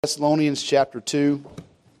Thessalonians chapter 2.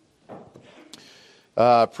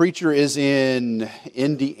 Preacher is in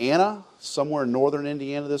Indiana, somewhere in northern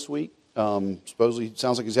Indiana this week. Supposedly,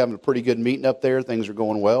 sounds like he's having a pretty good meeting up there. Things are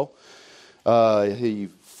going well. He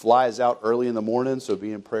flies out early in the morning, so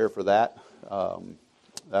be in prayer for that.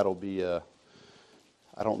 That'll be,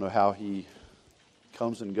 I don't know how he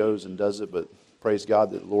comes and goes and does it, but praise God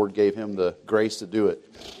that the Lord gave him the grace to do it.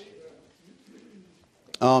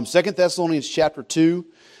 2 Thessalonians chapter 2.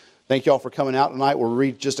 Thank you all for coming out tonight. We'll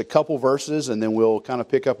read just a couple verses and then we'll kind of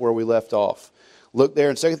pick up where we left off. Look there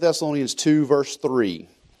in 2 Thessalonians 2 verse 3.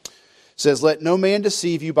 It says, "Let no man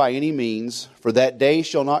deceive you by any means, for that day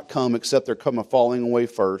shall not come except there come a falling away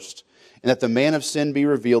first, and that the man of sin be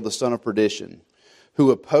revealed, the son of perdition, who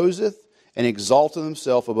opposeth and exalteth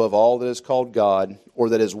himself above all that is called God, or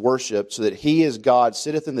that is worshipped, so that he as God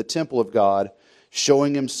sitteth in the temple of God,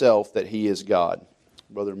 showing himself that he is God."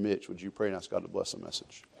 Brother Mitch, would you pray and ask God to bless the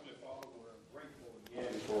message?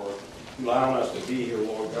 For allowing us to be here,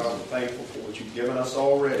 Lord God. We're thankful for what you've given us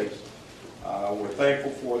already. We're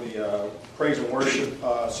thankful for the praise and worship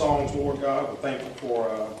songs, Lord God. We're thankful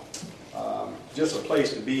for just a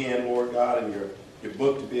place to be in, Lord God, and your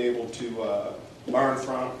book to be able to learn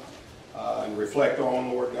from and reflect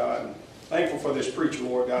on, Lord God. And thankful for this preacher,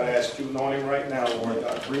 Lord God. I ask you to anoint him right now, Lord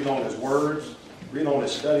God. Read on his words, read on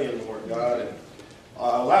his studying, Lord God, and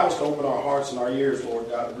allow us to open our hearts and our ears, Lord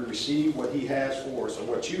God, to receive what he has for us and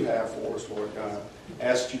what you have for us, Lord God.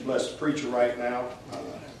 Ask that you bless the preacher right now.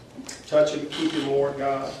 Touch him, keep him, Lord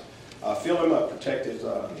God. Fill him up, protect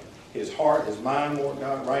his heart, his mind, Lord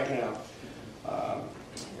God, right now.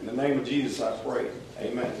 In the name of Jesus, I pray.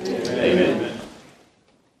 Amen. Amen. Amen.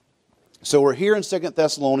 So we're here in 2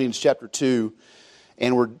 Thessalonians chapter 2,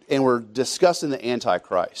 and we're discussing the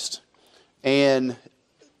Antichrist. And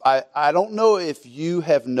I don't know if you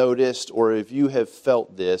have noticed or if you have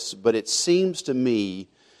felt this, but it seems to me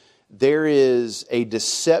there is a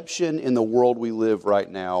deception in the world we live right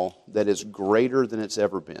now that is greater than it's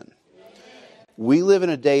ever been. We live in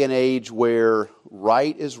a day and age where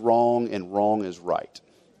right is wrong and wrong is right.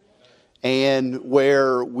 And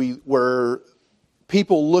where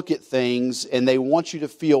people look at things and they want you to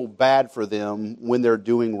feel bad for them when they're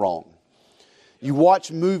doing wrong. You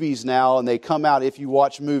watch movies now, and they come out, if you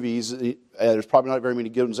watch movies, there's probably not very many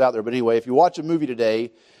good ones out there, but anyway, if you watch a movie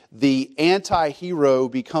today, the anti-hero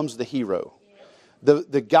becomes the hero.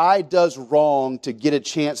 The guy does wrong to get a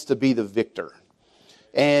chance to be the victor.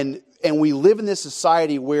 And we live in this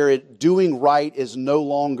society where doing right is no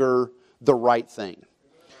longer the right thing.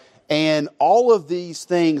 And all of these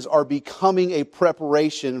things are becoming a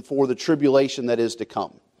preparation for the tribulation that is to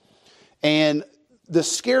come. And the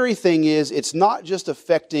scary thing is, it's not just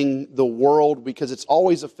affecting the world, because it's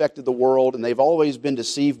always affected the world, and they've always been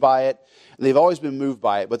deceived by it, and they've always been moved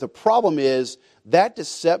by it. But the problem is, that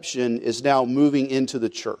deception is now moving into the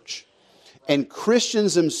church. And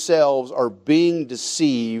Christians themselves are being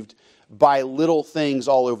deceived by little things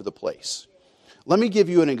all over the place. Let me give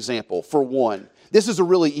you an example. For one, this is a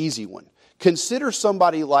really easy one. Consider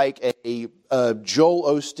somebody like a Joel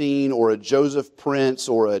Osteen or a Joseph Prince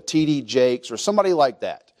or a T.D. Jakes or somebody like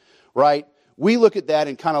that, right? We look at that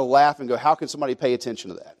and kind of laugh and go, how can somebody pay attention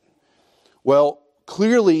to that? Well,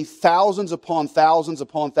 clearly thousands upon thousands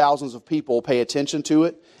upon thousands of people pay attention to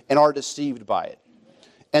it and are deceived by it.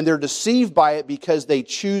 And they're deceived by it because they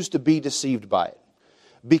choose to be deceived by it.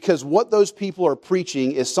 Because what those people are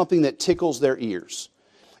preaching is something that tickles their ears.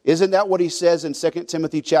 Isn't that what he says in 2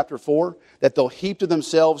 Timothy chapter 4? That they'll heap to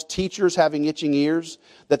themselves teachers having itching ears.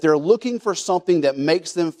 That they're looking for something that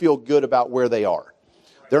makes them feel good about where they are.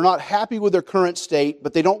 They're not happy with their current state,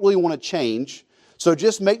 but they don't really want to change. So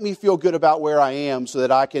just make me feel good about where I am so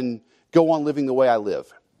that I can go on living the way I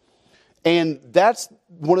live. And that's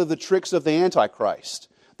one of the tricks of the Antichrist.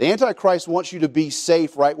 The Antichrist wants you to be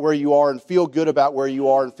safe right where you are and feel good about where you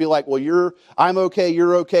are and feel like, well, I'm okay,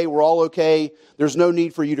 you're okay, we're all okay. There's no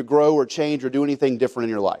need for you to grow or change or do anything different in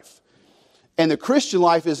your life. And the Christian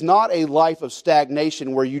life is not a life of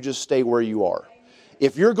stagnation where you just stay where you are.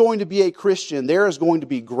 If you're going to be a Christian, there is going to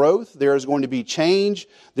be growth, there is going to be change,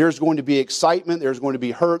 there's going to be excitement, there's going to be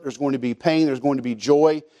hurt, there's going to be pain, there's going to be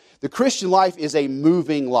joy. The Christian life is a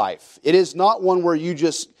moving life. It is not one where you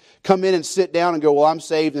just come in and sit down and go, well, I'm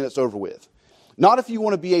saved and it's over with. Not if you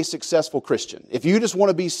want to be a successful Christian. If you just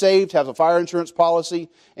want to be saved, have a fire insurance policy,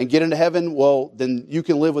 and get into heaven, well, then you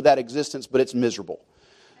can live with that existence, but it's miserable.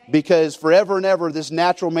 Because forever and ever, this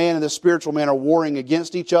natural man and this spiritual man are warring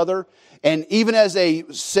against each other. And even as a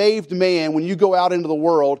saved man, when you go out into the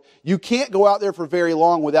world, you can't go out there for very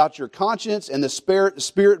long without your conscience and the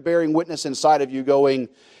spirit bearing witness inside of you going,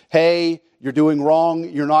 hey, you're doing wrong,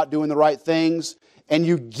 you're not doing the right things, and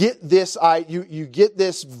you get this you get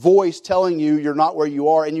this voice telling you you're not where you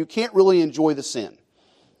are, and you can't really enjoy the sin.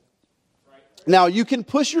 Now, you can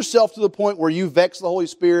push yourself to the point where you vex the Holy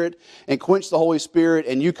Spirit and quench the Holy Spirit,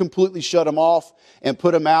 and you completely shut him off and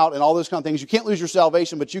put him out and all those kind of things. You can't lose your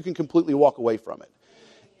salvation, but you can completely walk away from it.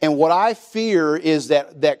 And what I fear is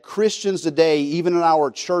that Christians today, even in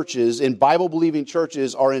our churches, in Bible-believing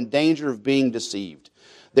churches, are in danger of being deceived.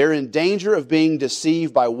 They're in danger of being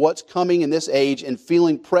deceived by what's coming in this age and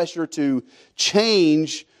feeling pressure to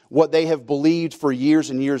change what they have believed for years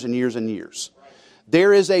and years and years and years.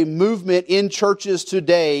 There is a movement in churches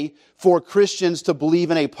today for Christians to believe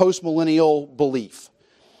in a postmillennial belief.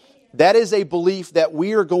 That is a belief that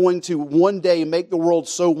we are going to one day make the world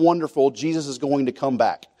so wonderful, Jesus is going to come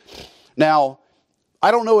back. Now,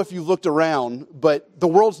 I don't know if you've looked around, but the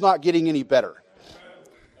world's not getting any better.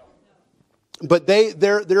 But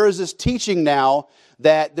there is this teaching now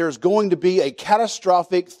that there's going to be a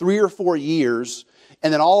catastrophic 3 or 4 years,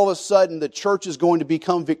 and then all of a sudden the church is going to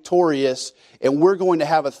become victorious, and we're going to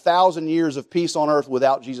have 1,000 years of peace on earth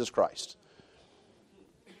without Jesus Christ.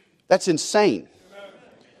 That's insane.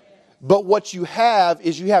 But what you have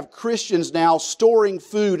is you have Christians now storing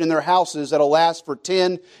food in their houses that'll last for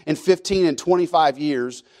 10 and 15 and 25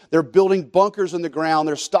 years. They're building bunkers in the ground.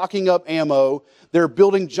 They're stocking up ammo. They're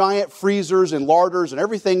building giant freezers and larders and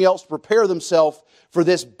everything else to prepare themselves for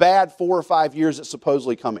this bad 4 or 5 years that's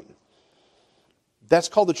supposedly coming. That's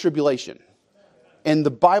called the tribulation. And the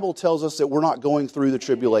Bible tells us that we're not going through the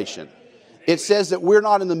tribulation. It says that we're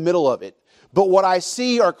not in the middle of it. But what I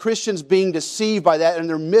see are Christians being deceived by that, and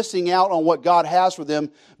they're missing out on what God has for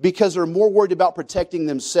them because they're more worried about protecting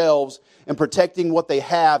themselves and protecting what they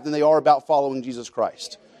have than they are about following Jesus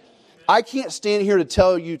Christ. I can't stand here to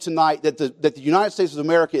tell you tonight that the United States of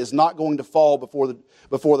America is not going to fall before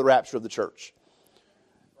the rapture of the church.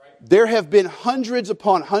 There have been hundreds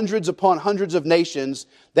upon hundreds upon hundreds of nations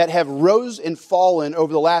that have rose and fallen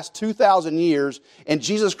over the last 2,000 years, and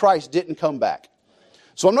Jesus Christ didn't come back.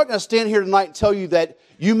 So I'm not going to stand here tonight and tell you that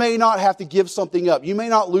you may not have to give something up. You may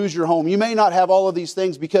not lose your home. You may not have all of these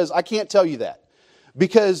things, because I can't tell you that.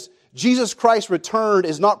 Because Jesus Christ's return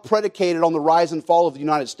is not predicated on the rise and fall of the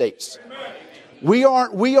United States. We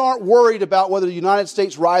aren't worried about whether the United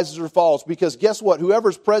States rises or falls, because guess what?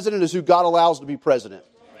 Whoever's president is who God allows to be president.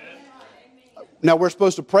 Now, we're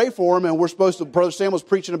supposed to pray for them, and Brother Sam was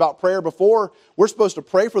preaching about prayer before. We're supposed to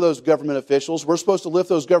pray for those government officials. We're supposed to lift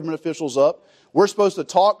those government officials up. We're supposed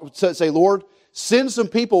to say, Lord, send some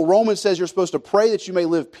people. Romans says you're supposed to pray that you may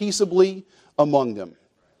live peaceably among them.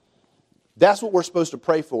 That's what we're supposed to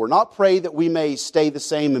pray for. Not pray that we may stay the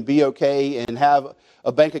same and be okay and have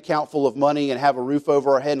a bank account full of money and have a roof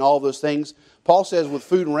over our head and all of those things. Paul says, with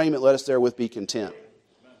food and raiment, let us therewith be content.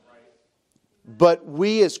 But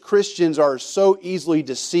we as Christians are so easily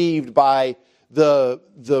deceived by the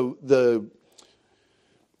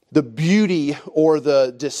beauty or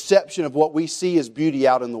the deception of what we see as beauty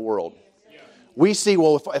out in the world. We see,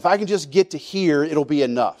 well, if I can just get to here, it'll be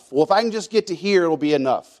enough. Well, if I can just get to here, it'll be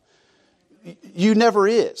enough. You never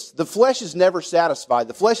is. The flesh is never satisfied.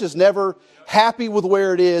 The flesh is never happy with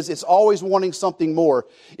where it is. It's always wanting something more.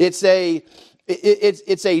 It's a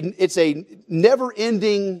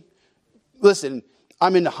never-ending. Listen,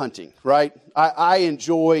 I'm into hunting, right? I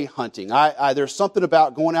enjoy hunting. There's something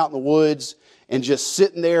about going out in the woods and just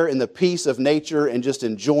sitting there in the peace of nature and just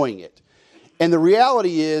enjoying it. And the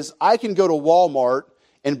reality is, I can go to Walmart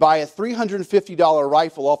and buy a $350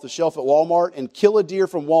 rifle off the shelf at Walmart and kill a deer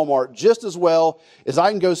from Walmart just as well as I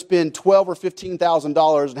can go spend $12,000 or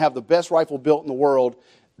 $15,000 and have the best rifle built in the world.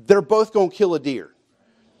 They're both going to kill a deer.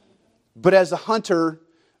 But as a hunter,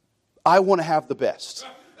 I want to have the best.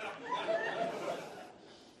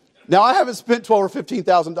 Now, I haven't spent $12,000 or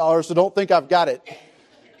 $15,000, so don't think I've got it.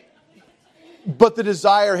 But the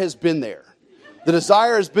desire has been there. The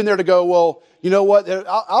desire has been there to go, well, you know what,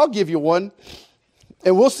 I'll give you one.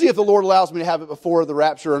 And we'll see if the Lord allows me to have it before the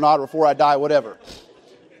rapture or not, or before I die, whatever.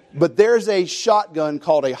 But there's a shotgun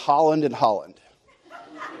called a Holland and Holland.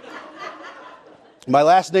 My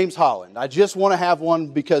last name's Holland. I just want to have one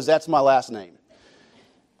because that's my last name.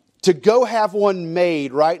 To go have one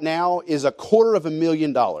made right now is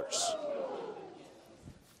 $250,000.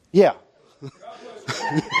 Yeah.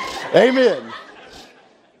 Amen.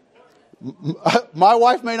 My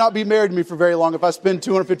wife may not be married to me for very long if I spend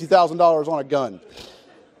 $250,000 on a gun.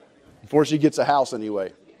 Before she gets a house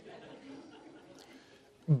anyway.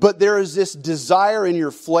 But there is this desire in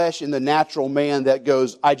your flesh, in the natural man, that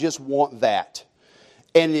goes, I just want that.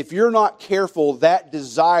 And if you're not careful, that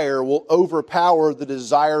desire will overpower the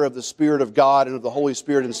desire of the Spirit of God and of the Holy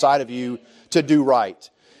Spirit inside of you to do right.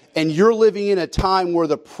 And you're living in a time where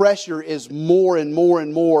the pressure is more and more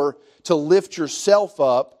and more to lift yourself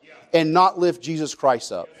up and not lift Jesus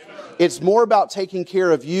Christ up. It's more about taking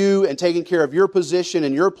care of you and taking care of your position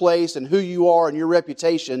and your place and who you are and your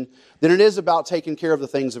reputation than it is about taking care of the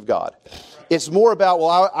things of God. It's more about,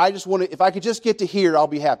 well, I just want to, if I could just get to here, I'll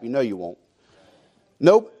be happy. No, you won't.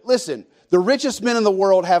 Nope. Listen, the richest men in the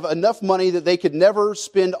world have enough money that they could never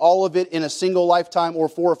spend all of it in a single lifetime or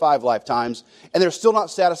 4 or 5 lifetimes, and they're still not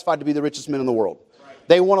satisfied to be the richest men in the world.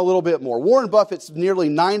 They want a little bit more. Warren Buffett's nearly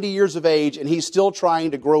 90 years of age, and he's still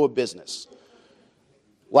trying to grow a business.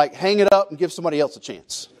 Like, hang it up and give somebody else a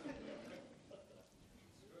chance.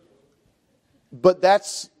 But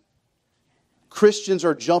Christians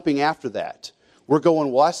are jumping after that. We're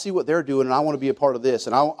going, well, I see what they're doing, and I want to be a part of this,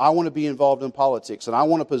 and I want to be involved in politics, and I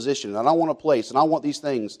want a position, and I want a place, and I want these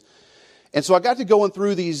things. And so I got to going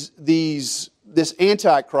through this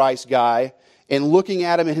Antichrist guy and looking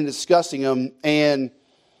at him and discussing him, and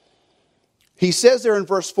he says there in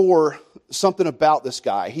verse 4 something about this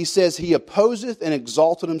guy. He says, he opposeth and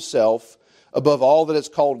exalted himself above all that is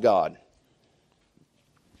called God.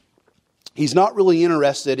 He's not really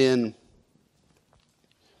interested in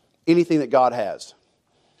anything that God has.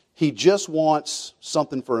 He just wants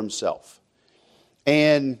something for himself.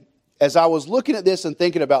 And as I was looking at this and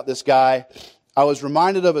thinking about this guy, I was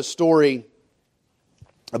reminded of a story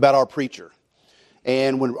about our preacher.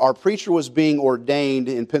 And when our preacher was being ordained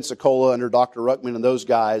in Pensacola under Dr. Ruckman and those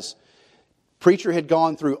guys, preacher had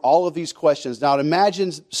gone through all of these questions. Now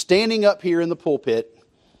imagine standing up here in the pulpit,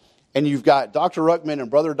 and you've got Dr. Ruckman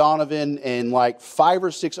and Brother Donovan and like 5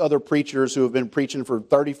 or 6 other preachers who have been preaching for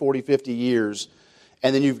 30, 40, 50 years.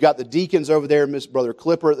 And then you've got the deacons over there, Brother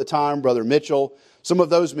Clipper at the time, Brother Mitchell, some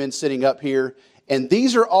of those men sitting up here. And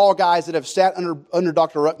these are all guys that have sat under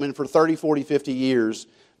Dr. Ruckman for 30, 40, 50 years.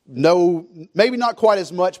 Know, maybe not quite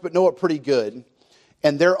as much, but know it pretty good.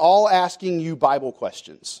 And they're all asking you Bible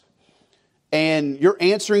questions. And you're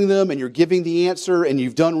answering them and you're giving the answer and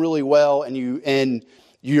you've done really well and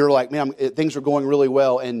you're like, man, things are going really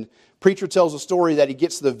well. And preacher tells a story that he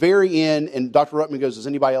gets to the very end and Dr. Ruckman goes, does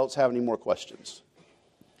anybody else have any more questions?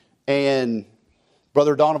 And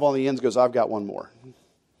Brother Donovan on the end goes, I've got one more.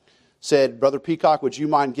 Said, Brother Peacock, would you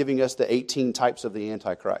mind giving us the 18 types of the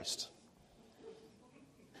Antichrist?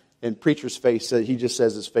 And preacher's face, he just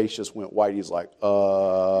says his face just went white. He's like,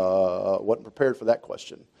 wasn't prepared for that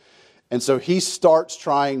question. And so he starts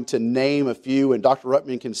trying to name a few, and Dr.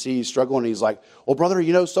 Ruckman can see he's struggling. He's like, well, brother,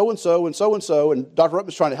 so-and-so and so-and-so. And Dr.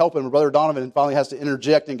 Ruckman's trying to help him, and Brother Donovan finally has to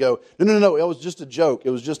interject and go, no, it was just a joke.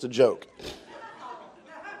 It was just a joke.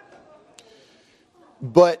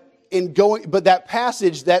 But that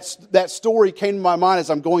passage, that story came to my mind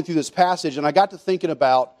as I'm going through this passage, and I got to thinking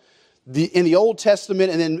about in the Old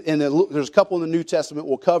Testament, and then there's a couple in the New Testament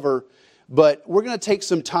we'll cover. But we're going to take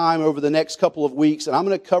some time over the next couple of weeks, and I'm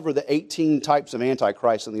going to cover the 18 types of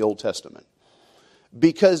Antichrist in the Old Testament.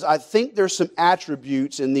 Because I think there's some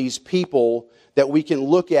attributes in these people that we can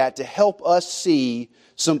look at to help us see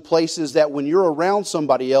some places that when you're around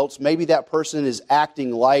somebody else, maybe that person is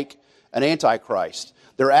acting like an Antichrist.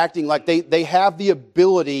 They're acting like they have the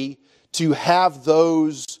ability to have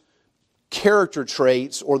those character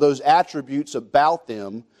traits or those attributes about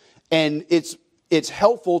them, and it's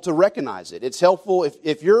helpful to recognize it. It's helpful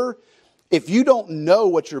if you don't know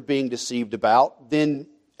what you're being deceived about, then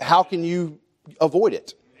how can you avoid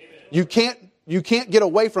it? You can't get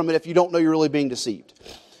away from it if you don't know you're really being deceived.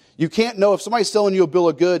 You can't know if somebody's selling you a bill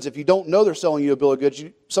of goods. If you don't know they're selling you a bill of goods,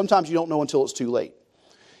 sometimes you don't know until it's too late.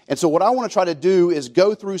 And so what I want to try to do is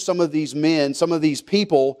go through some of these men, some of these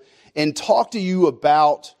people, and talk to you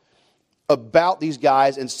about these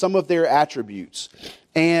guys and some of their attributes.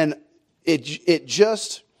 And it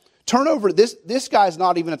just, turn over, this guy's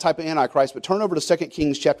not even a type of Antichrist, but turn over to 2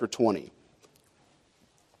 Kings chapter 20.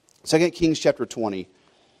 2 Kings chapter 20.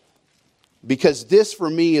 Because this, for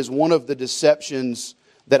me, is one of the deceptions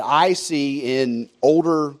that I see in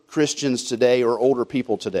older Christians today or older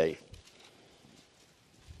people today.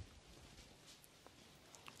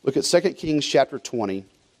 Look at 2 Kings chapter 20.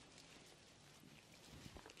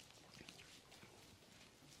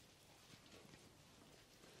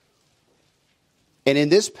 And in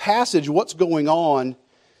this passage, what's going on,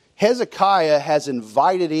 Hezekiah has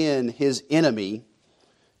invited in his enemy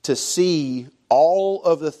to see all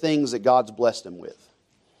of the things that God's blessed him with.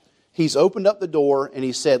 He's opened up the door and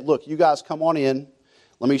he said, look, you guys come on in.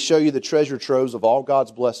 Let me show you the treasure troves of all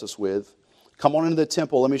God's blessed us with. Come on into the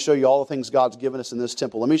temple. Let me show you all the things God's given us in this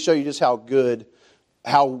temple. Let me show you just how good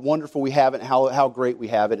how wonderful we have it, and how great we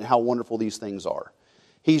have it, and how wonderful these things are.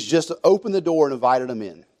 He's just opened the door and invited them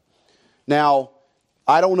in. Now,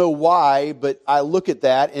 I don't know why, but I look at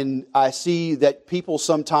that and I see that people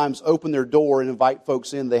sometimes open their door and invite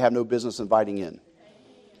folks in they have no business inviting in.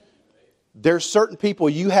 There's certain people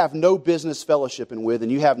you have no business fellowshipping with,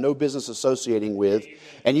 and you have no business associating with,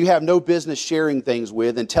 and you have no business sharing things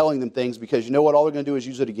with and telling them things, because you know what? All they're going to do is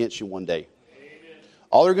use it against you one day.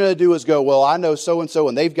 All they're going to do is go, well, I know so-and-so,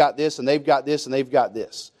 and they've got this, and they've got this, and they've got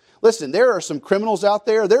this. Listen, there are some criminals out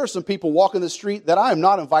there. There are some people walking the street that I am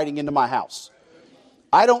not inviting into my house.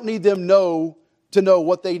 I don't need them to know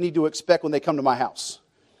what they need to expect when they come to my house.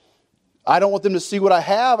 I don't want them to see what I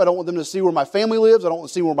have. I don't want them to see where my family lives. I don't want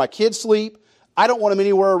to see where my kids sleep. I don't want them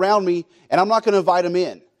anywhere around me, and I'm not going to invite them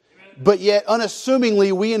in. But yet,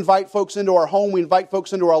 unassumingly, we invite folks into our home. We invite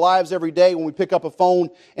folks into our lives every day when we pick up a phone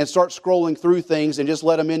and start scrolling through things and just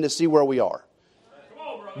let them in to see where we are.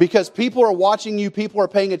 Because people are watching you. People are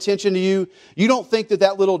paying attention to you. You don't think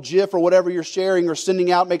that little GIF or whatever you're sharing or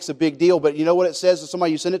sending out makes a big deal. But you know what it says to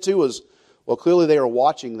somebody you send it to is, well, clearly they are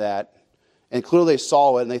watching that. And clearly they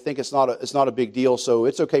saw it and they think it's not a big deal, so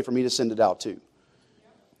it's okay for me to send it out too.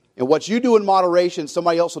 And what you do in moderation,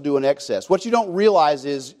 somebody else will do in excess. What you don't realize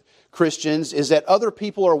is, Christians, is that other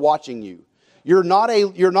people are watching you. You're not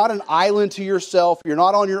an island to yourself. You're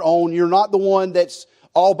not on your own. You're not the one that's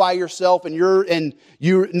all by yourself and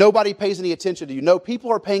nobody pays any attention to you. No,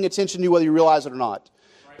 people are paying attention to you whether you realize it or not.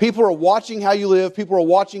 People are watching how you live. People are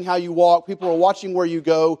watching how you walk. People are watching where you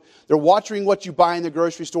go. They're watching what you buy in the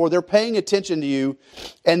grocery store. They're paying attention to you,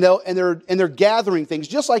 and they're gathering things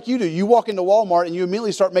just like you do. You walk into Walmart and you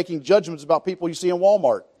immediately start making judgments about people you see in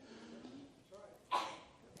Walmart.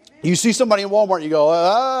 You see somebody in Walmart and you go,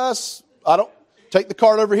 I don't take the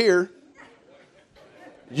cart over here.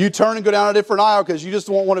 You turn and go down a different aisle because you just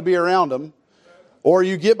won't want to be around them. Or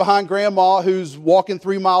you get behind grandma who's walking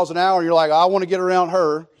 3 miles an hour and you're like, I want to get around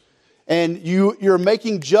her. And you're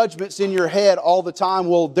making judgments in your head all the time.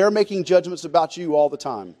 Well, they're making judgments about you all the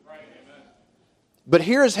time. Right, but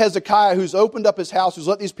here's Hezekiah, who's opened up his house, who's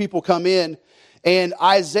let these people come in. And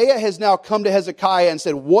Isaiah has now come to Hezekiah and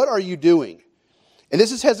said, what are you doing? And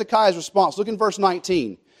this is Hezekiah's response. Look in verse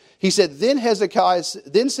 19. He said, Then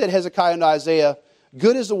said Hezekiah unto Isaiah,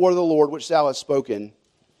 Good is the word of the Lord which thou hast spoken.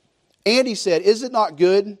 And he said, Is it not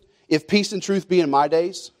good if peace and truth be in my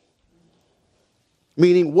days?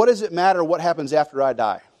 Meaning, what does it matter what happens after I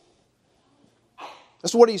die?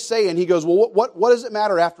 That's what he's saying. He goes, well, what does it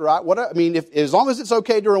matter after as long as it's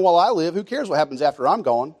okay while I live, who cares what happens after I'm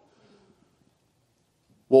gone?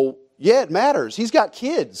 Well, yeah, it matters. He's got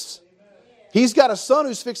kids. He's got a son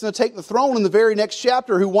who's fixing to take the throne in the very next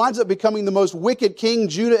chapter, who winds up becoming the most wicked king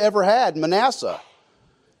Judah ever had, Manasseh.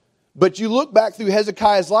 But you look back through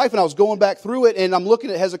Hezekiah's life, and I was going back through it, and I'm looking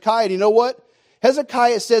at Hezekiah, and you know what?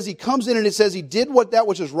 Hezekiah says he comes in and it says he did that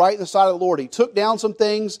which is right in the sight of the Lord. He took down some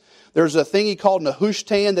things. There's a thing he called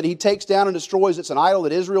Nehushtan that he takes down and destroys. It's an idol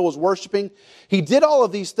that Israel was worshiping. He did all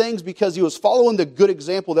of these things because he was following the good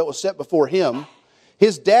example that was set before him.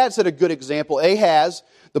 His dad set a good example. Ahaz,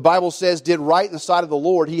 the Bible says, did right in the sight of the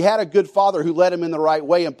Lord. He had a good father who led him in the right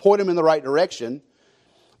way and pointed him in the right direction.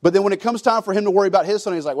 But then when it comes time for him to worry about his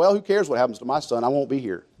son, he's like, well, who cares what happens to my son? I won't be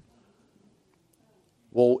here.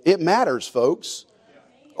 Well, it matters, folks.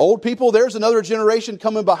 Old people, there's another generation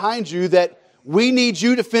coming behind you that we need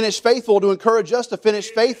you to finish faithful, to encourage us to finish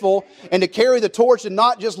faithful, and to carry the torch and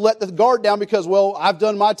not just let the guard down because, well, I've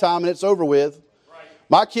done my time and it's over with.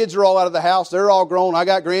 My kids are all out of the house. They're all grown. I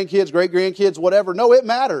got grandkids, great-grandkids, whatever. No, it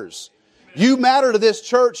matters. You matter to this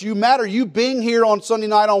church. You matter. You being here on Sunday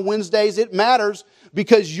night, on Wednesdays, it matters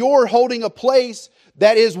because you're holding a place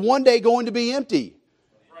that is one day going to be empty.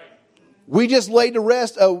 We just laid to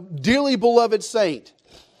rest a dearly beloved saint.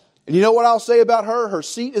 And you know what I'll say about her? Her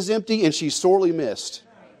seat is empty and she's sorely missed.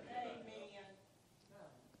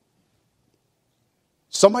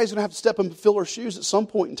 Somebody's going to have to step up and fill her shoes at some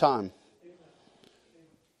point in time.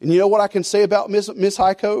 And you know what I can say about Miss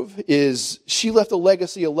Highcove is she left a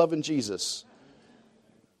legacy of loving Jesus.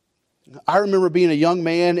 I remember being a young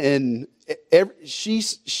man, and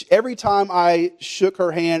every time I shook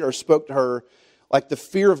her hand or spoke to her, like the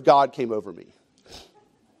fear of God came over me.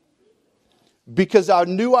 Because I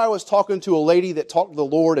knew I was talking to a lady that talked to the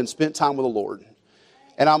Lord and spent time with the Lord.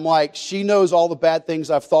 And I'm like, she knows all the bad things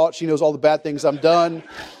I've thought. She knows all the bad things I've done.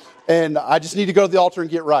 And I just need to go to the altar and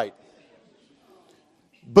get right.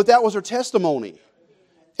 But that was her testimony.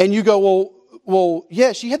 And you go, well,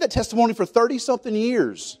 yeah, she had that testimony for 30-something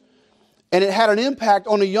years. And it had an impact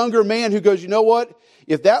on a younger man who goes, you know what?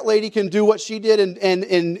 If that lady can do what she did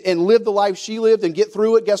and live the life she lived and get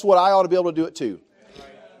through it, guess what? I ought to be able to do it too.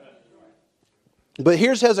 But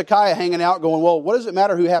here's Hezekiah hanging out going, well, what does it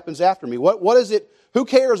matter who happens after me? What is it? Who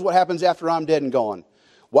cares what happens after I'm dead and gone?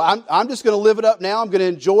 Well, I'm just going to live it up now. I'm going to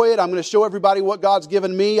enjoy it. I'm going to show everybody what God's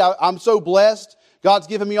given me. I'm so blessed. God's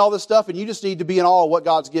given me all this stuff, and you just need to be in awe of what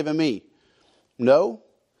God's given me. No.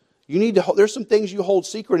 You need to. There's some things you hold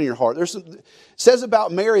secret in your heart. It says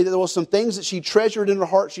about Mary that there was some things that she treasured in her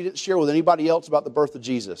heart she didn't share with anybody else about the birth of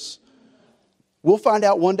Jesus. We'll find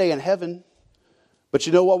out one day in heaven. But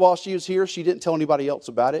you know what? While she was here, she didn't tell anybody else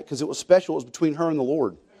about it because it was special. It was between her and the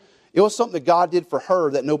Lord. It was something that God did for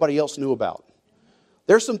her that nobody else knew about.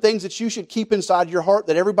 There's some things that you should keep inside your heart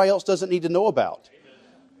that everybody else doesn't need to know about.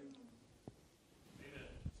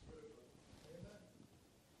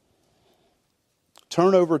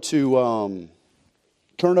 Turn over to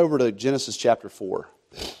Genesis chapter 4.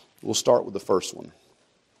 We'll start with the first one.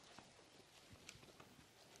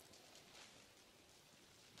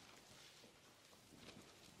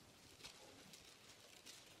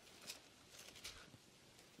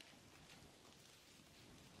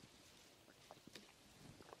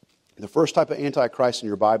 The first type of Antichrist in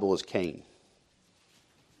your Bible is Cain.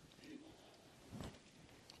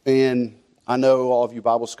 And I know all of you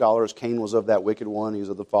Bible scholars, Cain was of that wicked one. He was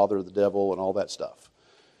of the father of the devil and all that stuff.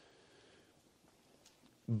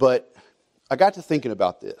 But I got to thinking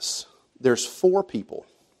about this. There's 4 people.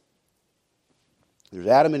 There's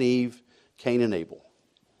Adam and Eve, Cain and Abel.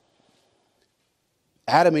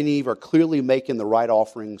 Adam and Eve are clearly making the right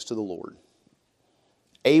offerings to the Lord.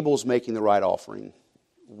 Abel's making the right offering.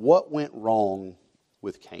 What went wrong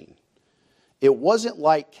with Cain? It wasn't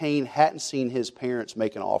like Cain hadn't seen his parents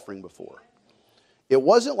make an offering before. It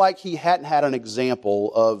wasn't like he hadn't had an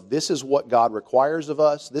example of this is what God requires of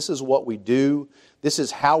us. This is what we do. This is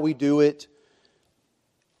how we do it.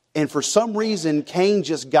 And for some reason, Cain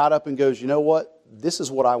just got up and goes, you know what? This is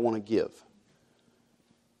what I want to give.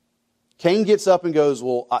 Cain gets up and goes,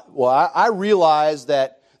 I realize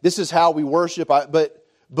that this is how we worship.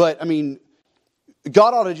 But I mean,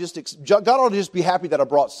 God ought to just be happy that I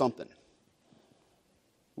brought something.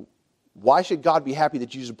 Why should God be happy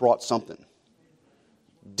that you just brought something?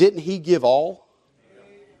 Didn't He give all?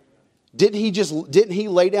 Didn't He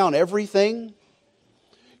lay down everything?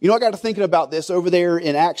 You know, I got to thinking about this over there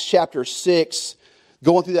in Acts chapter 6,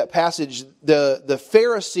 going through that passage. The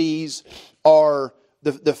Pharisees are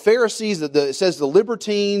the Pharisees. It says the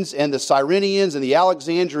Libertines and the Cyrenians and the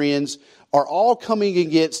Alexandrians are all coming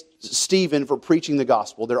against Stephen for preaching the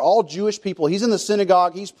gospel. They're all Jewish people. He's in the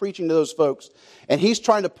synagogue. He's preaching to those folks. And he's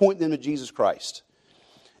trying to point them to Jesus Christ.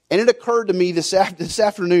 And it occurred to me this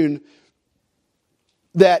afternoon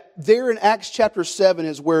that there in Acts chapter 7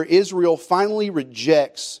 is where Israel finally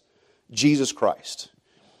rejects Jesus Christ.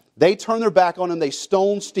 They turn their back on him. They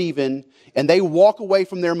stone Stephen. And they walk away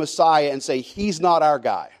from their Messiah and say, he's not our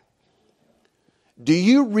guy. Do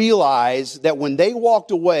you realize that when they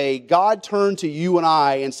walked away, God turned to you and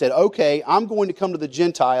I and said, okay, I'm going to come to the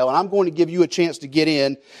Gentile and I'm going to give you a chance to get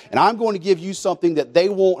in and I'm going to give you something that they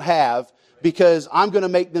won't have because I'm going to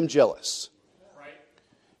make them jealous. Right.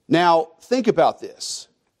 Now, think about this.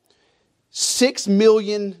 6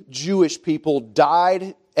 million Jewish people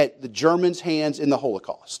died at the Germans' hands in the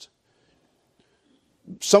Holocaust.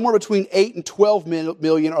 Somewhere between 8 and 12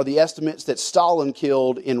 million are the estimates that Stalin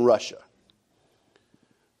killed in Russia.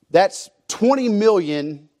 That's 20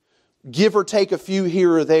 million, give or take a few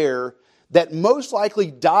here or there, that most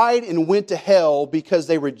likely died and went to hell because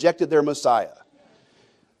they rejected their Messiah.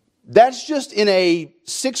 That's just in a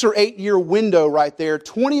 6 or 8 year window right there.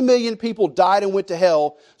 20 million people died and went to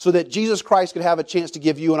hell so that Jesus Christ could have a chance to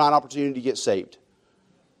give you and I an opportunity to get saved.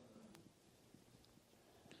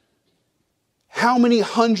 How many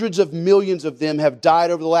hundreds of millions of them have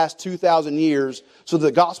died over the last 2,000 years so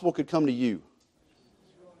the gospel could come to you?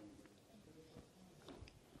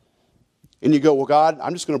 And you go, well, God,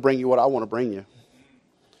 I'm just going to bring you what I want to bring you.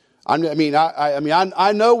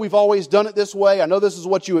 I know we've always done it this way. I know this is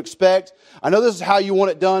what you expect. I know this is how you want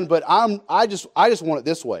it done, but I just want it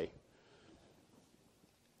this way.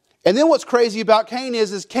 And then what's crazy about Cain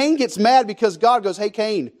is Cain gets mad because God goes, hey,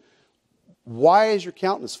 Cain, why is your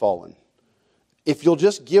countenance fallen? If you'll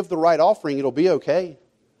just give the right offering, it'll be okay.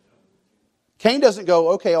 Cain doesn't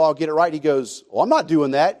go, okay, I'll get it right. He goes, well, I'm not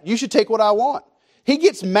doing that. You should take what I want. He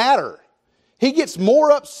gets madder. He gets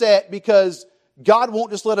more upset because God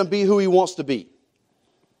won't just let him be who he wants to be.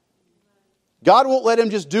 God won't let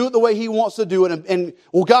him just do it the way he wants to do it. And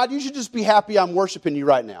well, God, you should just be happy I'm worshiping you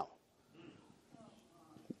right now.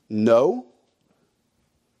 No.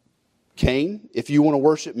 Cain, if you want to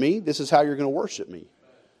worship me, this is how you're going to worship me.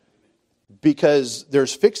 Because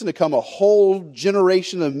there's fixing to come a whole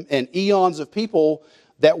generation and eons of people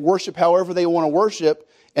that worship however they want to worship,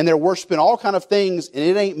 and they're worshiping all kind of things, and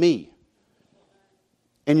it ain't me.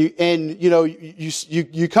 And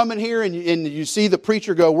you come in here and you see the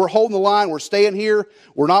preacher go, we're holding the line, we're staying here,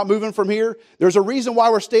 we're not moving from here. There's a reason why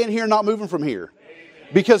we're staying here and not moving from here.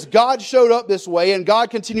 Because God showed up this way, and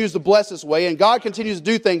God continues to bless this way, and God continues to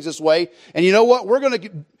do things this way. And you know what? We're going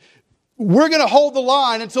to hold the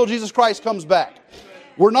line until Jesus Christ comes back.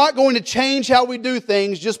 We're not going to change how we do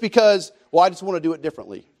things just because, well, I just want to do it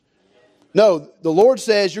differently. No, the Lord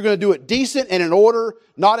says you're going to do it decent and in order,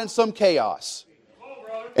 not in some chaos.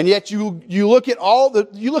 And yet you look at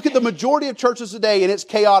the majority of churches today, and it's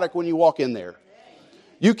chaotic when you walk in there.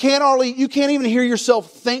 You can't even hear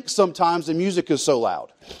yourself think sometimes. The music is so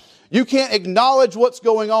loud. You can't acknowledge what's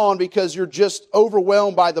going on because you're just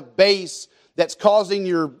overwhelmed by the bass that's causing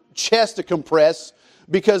your chest to compress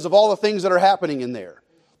because of all the things that are happening in there.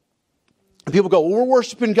 And people go, well, we're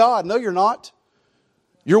worshiping God. No, you're not.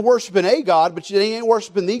 You're worshiping a God, but you ain't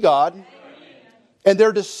worshiping the God. And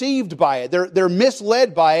they're deceived by it. They're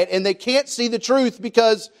misled by it, and they can't see the truth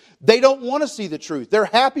because they don't want to see the truth. They're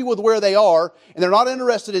happy with where they are, and they're not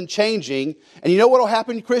interested in changing. And you know what will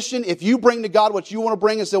happen, Christian? If you bring to God what you want to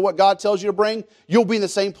bring instead of what God tells you to bring, you'll be in the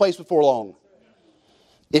same place before long.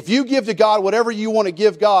 If you give to God whatever you want to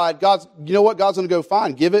give God, you know what? God's going to go,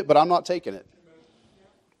 fine, give it, but I'm not taking it.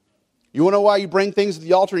 You want to know why you bring things to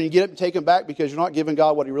the altar and you get it and take them back? Because you're not giving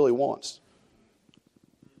God what He really wants.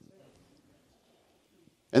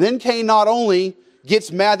 And then Cain not only gets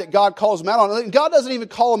mad that God calls him out on it, God doesn't even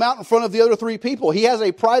call him out in front of the other three people. He has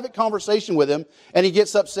a private conversation with him, and he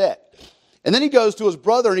gets upset. And then he goes to his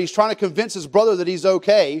brother, and he's trying to convince his brother that he's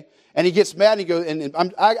okay. And he gets mad, and he goes,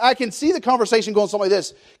 and I can see the conversation going something like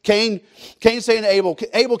this. Cain saying to Abel,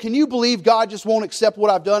 Abel, can you believe God just won't accept what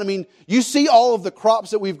I've done? I mean, you see all of the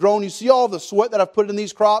crops that we've grown. You see all of the sweat that I've put in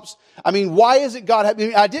these crops. I mean, why is it God?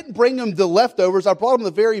 I didn't bring him the leftovers. I brought him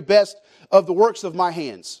the very best of the works of my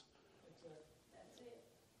hands.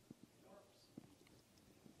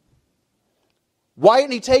 Why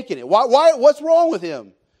isn't he taking it? What's wrong with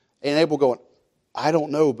him? And Abel going, I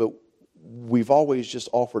don't know, but we've always just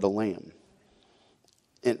offered a lamb.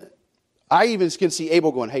 And I even can see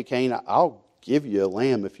Abel going, hey, Cain, I'll give you a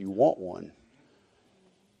lamb if you want one.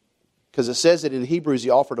 Because it says that in Hebrews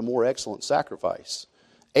he offered a more excellent sacrifice.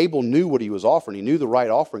 Abel knew what he was offering. He knew the right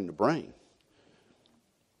offering to bring.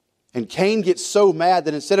 And Cain gets so mad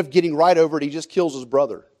that instead of getting right over it, he just kills his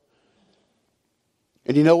brother.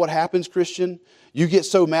 And you know what happens, Christian? You get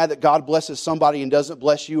so mad that God blesses somebody and doesn't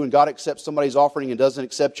bless you, and God accepts somebody's offering and doesn't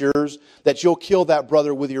accept yours, that you'll kill that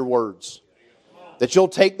brother with your words. That you'll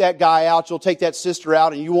take that guy out, you'll take that sister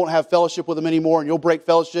out, and you won't have fellowship with them anymore, and you'll break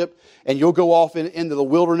fellowship, and you'll go off into the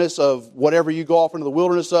wilderness of whatever you go off into the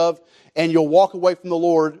wilderness of, and you'll walk away from the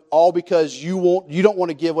Lord, all because you don't want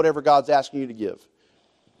to give whatever God's asking you to give.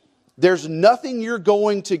 There's nothing you're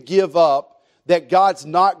going to give up that God's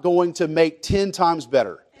not going to make 10 times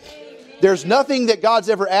better. There's nothing that God's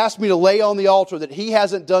ever asked me to lay on the altar that He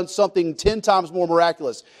hasn't done something 10 times more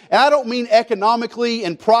miraculous. And I don't mean economically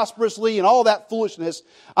and prosperously and all that foolishness.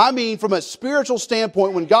 I mean from a spiritual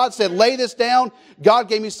standpoint, when God said, lay this down, God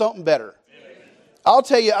gave me something better. I'll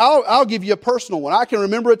tell you, I'll give you a personal one. I can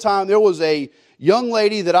remember a time there was a young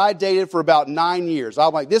lady that I dated for about 9 years.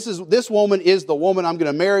 I'm like, this woman is the woman. I'm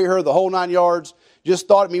going to marry her, the whole 9 yards. Just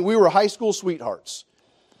thought, we were high school sweethearts.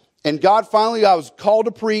 And God finally, I was called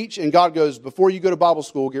to preach, and God goes, before you go to Bible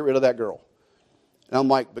school, get rid of that girl. And I'm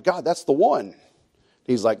like, but God, that's the one.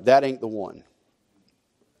 He's like, that ain't the one.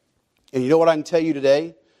 And you know what I can tell you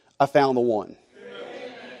today? I found the one.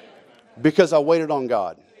 Because I waited on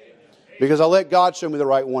God. Because I let God show me the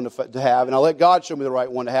right one to have, and I let God show me the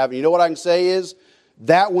right one to have. And you know what I can say is,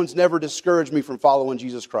 that one's never discouraged me from following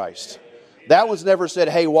Jesus Christ. That one's never said,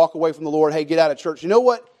 hey, walk away from the Lord. Hey, get out of church. You know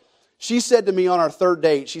what? She said to me on our third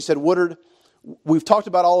date, she said, Woodard, we've talked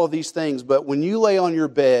about all of these things, but when you lay on your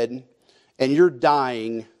bed and you're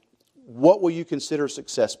dying, what will you consider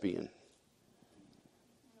success being?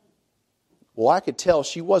 Well, I could tell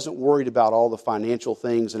she wasn't worried about all the financial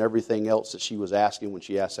things and everything else that she was asking when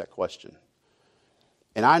she asked that question.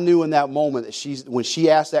 And I knew in that moment that when she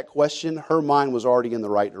asked that question, her mind was already in the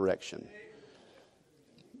right direction.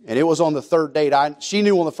 And it was on the third date. She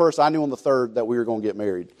knew on the first, I knew on the third that we were going to get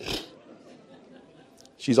married.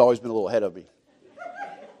 She's always been a little ahead of me.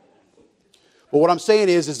 But what I'm saying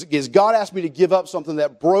is God asked me to give up something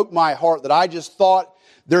that broke my heart, that I just thought,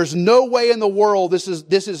 there's no way in the world this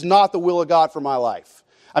is not the will of God for my life.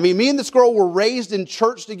 Me and this girl were raised in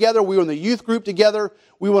church together. We were in the youth group together.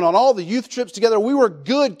 We went on all the youth trips together. We were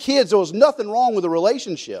good kids. There was nothing wrong with the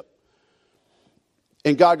relationship.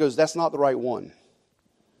 And God goes, that's not the right one.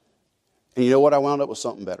 And you know what? I wound up with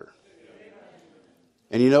something better.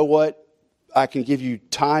 And you know what? I can give you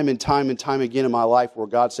time and time and time again in my life where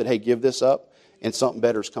God said, hey, give this up, and something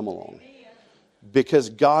better's come along. Because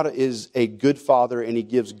God is a good Father, and He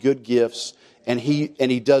gives good gifts, and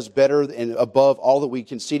He does better and above all that we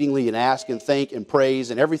concedingly and ask and think and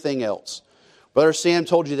praise and everything else. Brother Sam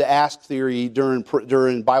told you the ask theory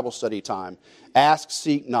during Bible study time. Ask,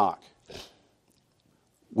 seek, knock.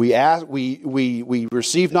 We ask, we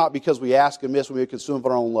receive not because we ask amiss, when we are consumed of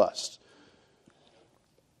our own lust.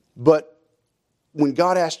 But when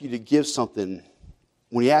God asks you to give something,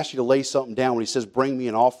 when He asks you to lay something down, when He says, bring me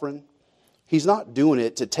an offering, He's not doing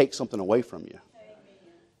it to take something away from you.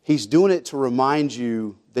 He's doing it to remind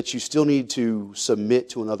you that you still need to submit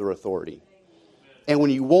to another authority. And when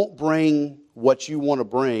you won't bring what you want to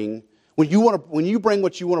bring, when you bring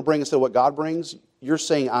what you want to bring instead of what God brings, you're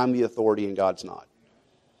saying I'm the authority and God's not.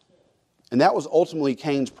 And that was ultimately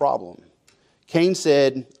Cain's problem. Cain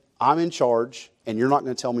said, I'm in charge and you're not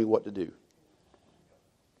going to tell me what to do.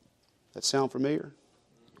 That sound familiar?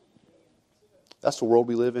 That's the world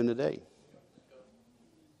we live in today.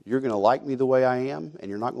 You're going to like me the way I am, and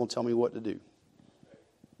you're not going to tell me what to do.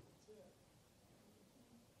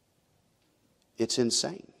 It's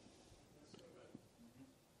insane.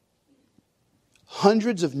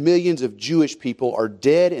 Hundreds of millions of Jewish people are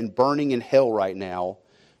dead and burning in hell right now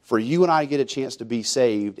for you and I to get a chance to be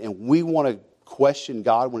saved, and we want to question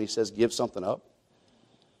God when He says give something up.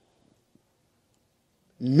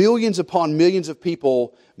 Millions upon millions of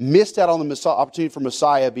people missed out on the opportunity for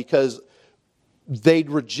Messiah because they'd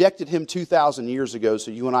rejected Him 2,000 years ago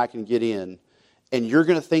so you and I can get in. And you're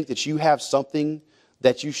going to think that you have something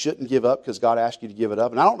that you shouldn't give up because God asked you to give it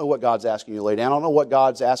up. And I don't know what God's asking you to lay down. I don't know what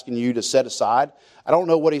God's asking you to set aside. I don't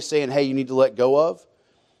know what He's saying, hey, you need to let go of.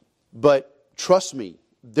 But trust me,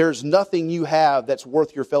 there's nothing you have that's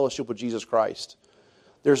worth your fellowship with Jesus Christ.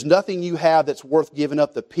 There's nothing you have that's worth giving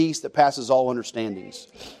up the peace that passes all understandings.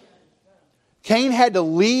 Cain had to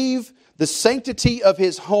leave the sanctity of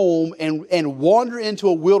his home and wander into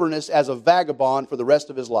a wilderness as a vagabond for the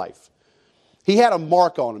rest of his life. He had a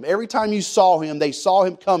mark on him. Every time you saw him, they saw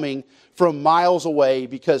him coming from miles away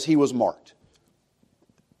because he was marked.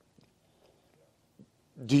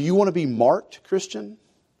 Do you want to be marked, Christian?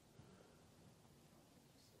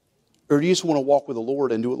 Or do you just want to walk with the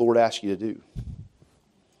Lord and do what the Lord asks you to do?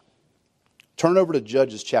 Turn over to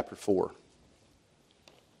Judges chapter 4.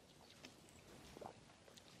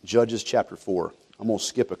 Judges chapter 4. I'm going to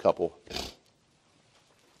skip a couple.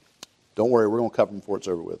 Don't worry, we're going to cover them before it's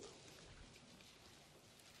over with.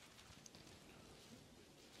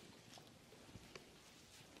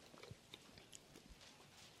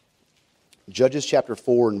 Judges chapter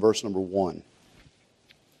 4 and verse number 1. It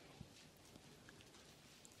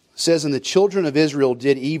says, and the children of Israel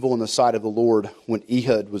did evil in the sight of the Lord when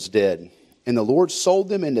Ehud was dead. And the Lord sold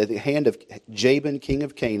them into the hand of Jabin, king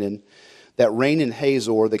of Canaan, that reigned in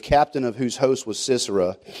Hazor, the captain of whose host was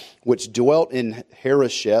Sisera, which dwelt in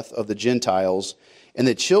Harosheth of the Gentiles. And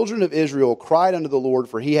the children of Israel cried unto the Lord,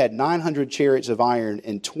 for he had 900 chariots of iron.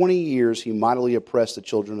 In 20 years he mightily oppressed the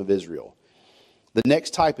children of Israel. The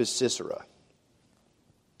next type is Sisera.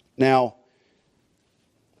 Now,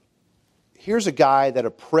 here's a guy that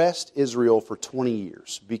oppressed Israel for 20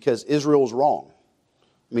 years because Israel was wrong.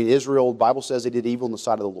 I mean, Israel, the Bible says they did evil in the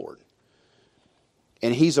sight of the Lord.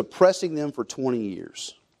 And he's oppressing them for 20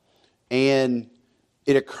 years. And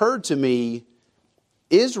it occurred to me,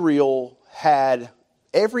 Israel had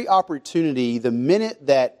every opportunity the minute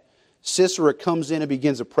that Sisera comes in and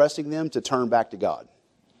begins oppressing them to turn back to God.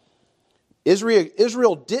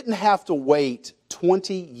 Israel didn't have to wait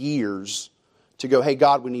 20 years to go, hey,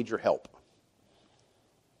 God, we need your help.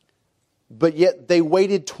 But yet they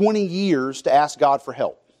waited 20 years to ask God for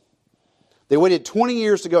help. They waited 20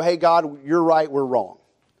 years to go, hey, God, you're right, we're wrong.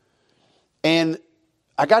 And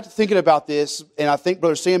I got to thinking about this, and I think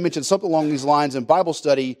Brother Sam mentioned something along these lines in Bible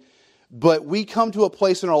study, but we come to a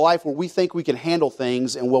place in our life where we think we can handle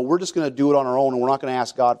things, and well, we're just going to do it on our own, and we're not going to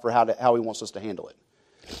ask God for how He wants us to handle it.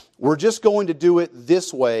 We're just going to do it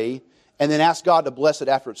this way, and then ask God to bless it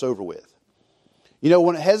after it's over with. You know,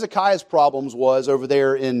 one of Hezekiah's problems was over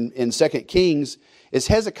there in 2 Kings, is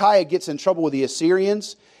Hezekiah gets in trouble with the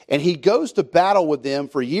Assyrians, and he goes to battle with them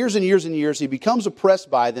for years and years and years. He becomes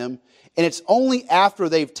oppressed by them. And it's only after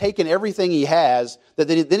they've taken everything he has that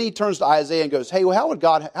then he turns to Isaiah and goes, hey, well, how would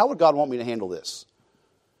God want me to handle this?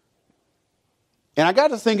 And I got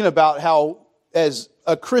to thinking about how, as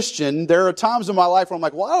a Christian, there are times in my life where I'm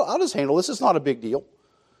like, well, I'll just handle this. It's not a big deal.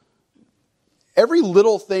 Every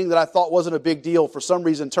little thing that I thought wasn't a big deal for some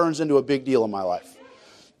reason turns into a big deal in my life.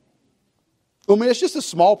 I mean, it's just a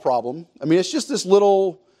small problem. I mean, it's just a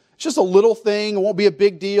little thing. It won't be a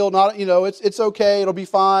big deal. Not, it's okay. It'll be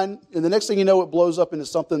fine. And the next thing you know, it blows up into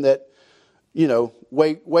something that,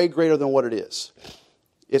 way greater than what it is.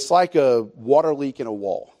 It's like a water leak in a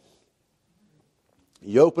wall.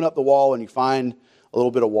 You open up the wall and you find a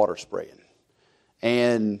little bit of water spraying.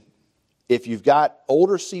 And if you've got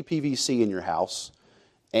older CPVC in your house,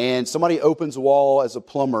 and somebody opens a wall as a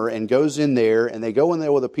plumber and goes in there, and they go in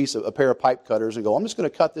there with a pair of pipe cutters and go, I'm just going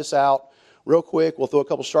to cut this out real quick. We'll throw a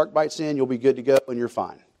couple shark bites in. You'll be good to go, and you're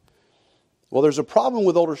fine. Well, there's a problem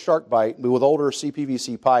with older with older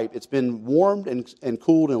CPVC pipe. It's been warmed and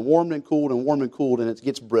cooled and warmed and cooled and warmed and cooled, and it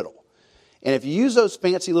gets brittle. And if you use those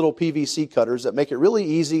fancy little PVC cutters that make it really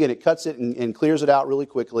easy and it cuts it and clears it out really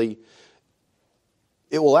quickly,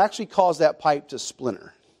 it will actually cause that pipe to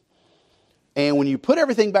splinter. And when you put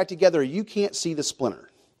everything back together, you can't see the splinter.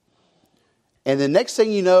 And the next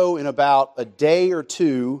thing you know, in about a day or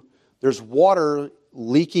two, there's water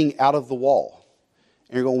leaking out of the wall.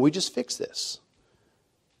 And you're going, we just fixed this.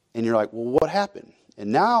 And you're like, well, what happened?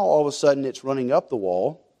 And now, all of a sudden, it's running up the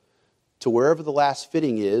wall to wherever the last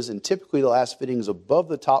fitting is. And typically, the last fitting is above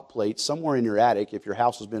the top plate, somewhere in your attic, if your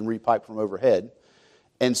house has been repiped from overhead.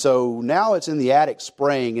 And so now it's in the attic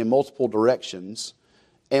spraying in multiple directions.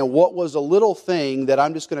 And what was a little thing that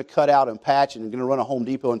I'm just going to cut out and patch and going to run a Home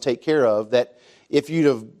Depot and take care of, that if you'd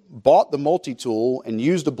have bought the multi-tool and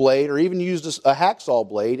used a blade or even used a hacksaw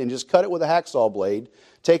blade and just cut it with a hacksaw blade,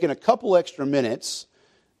 taken a couple extra minutes,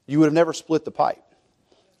 you would have never split the pipe.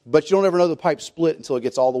 But you don't ever know the pipe split until it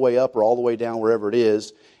gets all the way up or all the way down, wherever it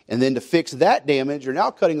is. And then to fix that damage, you're now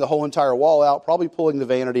cutting the whole entire wall out, probably pulling the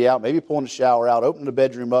vanity out, maybe pulling the shower out, opening the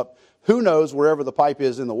bedroom up, who knows, wherever the pipe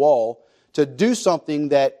is in the wall, to do something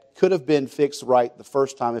that could have been fixed right the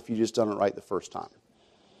first time if you just done it right the first time.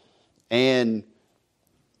 And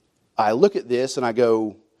I look at this and I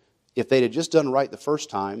go, if they'd have just done it right the first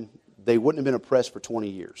time, they wouldn't have been oppressed for 20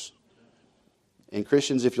 years. And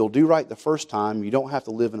Christians, if you'll do right the first time, you don't have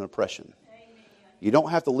to live in oppression. You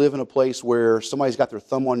don't have to live in a place where somebody's got their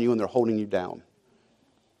thumb on you and they're holding you down.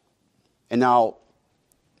 And now,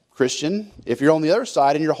 Christian, if you're on the other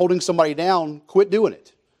side and you're holding somebody down, quit doing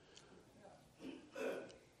it.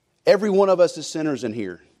 Every one of us is sinners in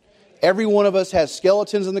here. Every one of us has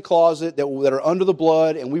skeletons in the closet that are under the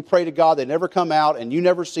blood, and we pray to God they never come out, and you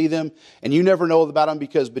never see them, and you never know about them,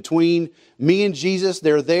 because between me and Jesus,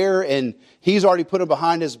 they're there, and He's already put them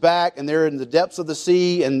behind His back, and they're in the depths of the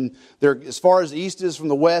sea, and they're as far as the east is from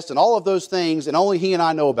the west, and all of those things, and only He and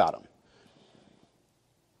I know about them.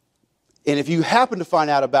 And if you happen to find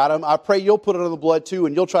out about them, I pray you'll put it under the blood too,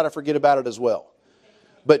 and you'll try to forget about it as well.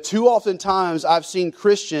 But too often times I've seen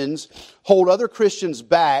Christians hold other Christians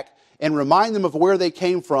back and remind them of where they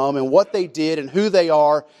came from and what they did and who they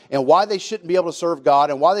are and why they shouldn't be able to serve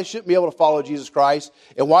God and why they shouldn't be able to follow Jesus Christ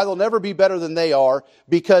and why they'll never be better than they are,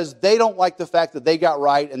 because they don't like the fact that they got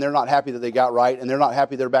right and they're not happy that they got right and they're not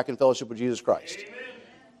happy they're back in fellowship with Jesus Christ. Amen.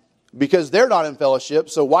 Because they're not in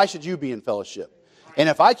fellowship, so why should you be in fellowship? And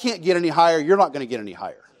if I can't get any higher, you're not going to get any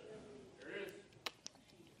higher.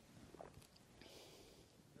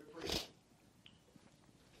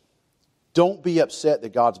 Don't be upset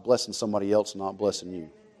that God's blessing somebody else and not blessing you.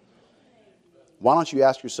 Why don't you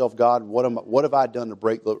ask yourself, God, what have I done to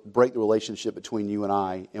break the relationship between you and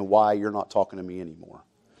I, and why you're not talking to me anymore?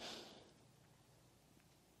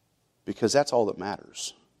 Because that's all that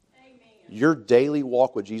matters. Amen. Your daily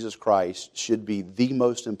walk with Jesus Christ should be the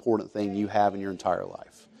most important thing you have in your entire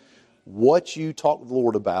life. What you talk to the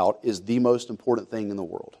Lord about is the most important thing in the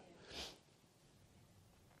world.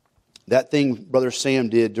 That thing Brother Sam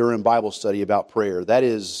did during Bible study about prayer, that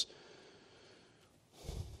is,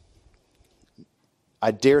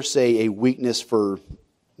 I dare say, a weakness for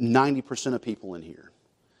 90% of people in here.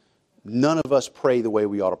 None of us pray the way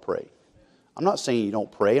we ought to pray. I'm not saying you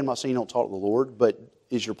don't pray. I'm not saying you don't talk to the Lord. But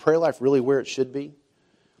is your prayer life really where it should be?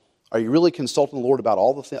 Are you really consulting the Lord about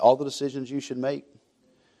all the decisions you should make?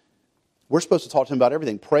 We're supposed to talk to Him about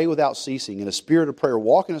everything. Pray without ceasing. In a spirit of prayer.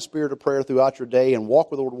 Walk in a spirit of prayer throughout your day and walk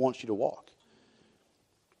where the Lord wants you to walk.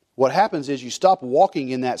 What happens is you stop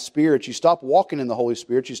walking in that spirit. You stop walking in the Holy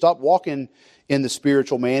Spirit. You stop walking in the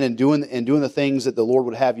spiritual man and doing the things that the Lord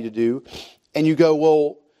would have you to do. And you go,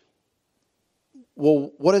 well,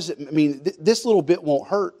 what does it mean? This little bit won't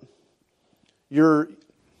hurt. You're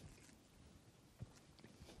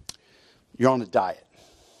on a diet.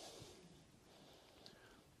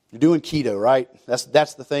 You're doing keto, right? That's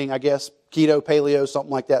the thing, I guess. Keto, paleo,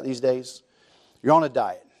 something like that these days. You're on a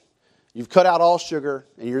diet. You've cut out all sugar,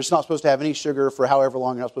 and you're just not supposed to have any sugar for however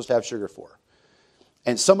long you're not supposed to have sugar for.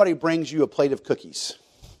 And somebody brings you a plate of cookies.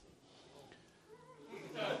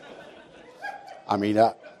 I mean,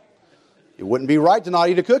 it wouldn't be right to not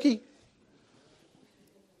eat a cookie.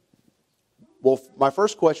 Well, my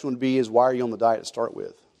first question would be is why are you on the diet to start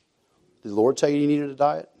with? Did the Lord tell you needed a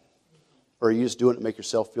diet? Or are you just doing it to make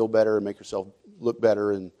yourself feel better and make yourself look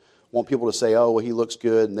better and want people to say, oh, well, he looks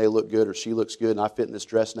good and they look good or she looks good and I fit in this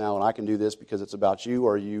dress now and I can do this because it's about you?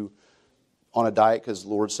 Or are you on a diet because the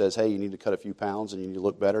Lord says, hey, you need to cut a few pounds and you need to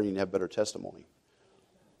look better and you need to have better testimony?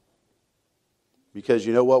 Because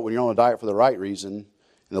you know what? When you're on a diet for the right reason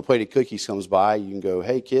and the plate of cookies comes by, you can go,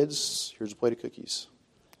 hey, kids, here's a plate of cookies.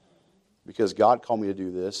 Because God called me to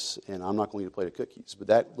do this, and I'm not going to eat a plate of cookies. But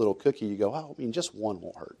that little cookie, you go, oh, I mean, just one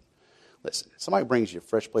won't hurt. Listen, somebody brings you a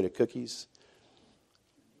fresh plate of cookies,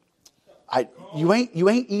 you ain't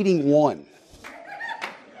eating one.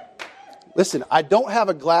 Listen, I don't have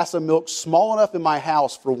a glass of milk small enough in my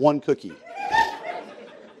house for one cookie.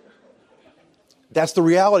 That's the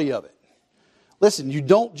reality of it. Listen, you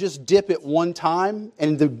don't just dip it one time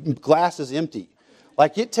and the glass is empty.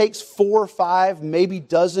 Like it takes 4 or 5, maybe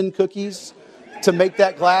dozen cookies to make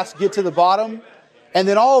that glass get to the bottom. And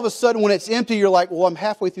then all of a sudden when it's empty, you're like, well, I'm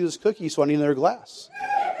halfway through this cookie, so I need another glass.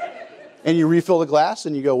 And you refill the glass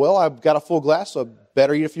and you go, well, I've got a full glass, so I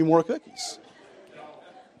better eat a few more cookies.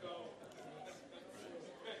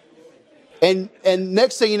 And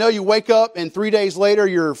next thing you know, you wake up and 3 days later,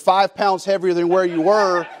 you're 5 pounds heavier than where you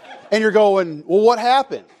were. And you're going, well, what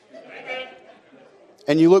happened?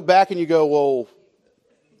 And you look back and you go, well,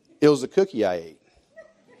 it was the cookie I ate.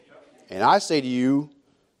 And I say to you,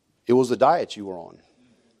 it was the diet you were on.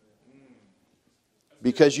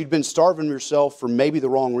 Because you'd been starving yourself for maybe the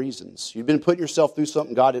wrong reasons. You'd been putting yourself through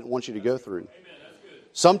something God didn't want you to go through.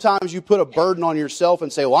 Sometimes you put a burden on yourself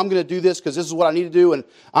and say, well, I'm going to do this because this is what I need to do. And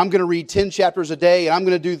I'm going to read 10 chapters a day. And I'm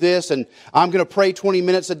going to do this. And I'm going to pray 20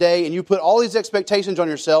 minutes a day. And you put all these expectations on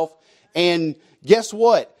yourself. And guess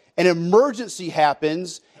what? An emergency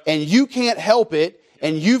happens and you can't help it.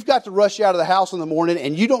 And you've got to rush out of the house in the morning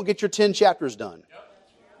and you don't get your 10 chapters done.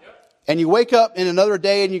 And you wake up in another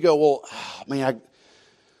day and you go, well, man,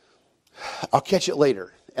 I'll catch it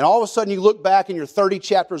later. And all of a sudden you look back and you're 30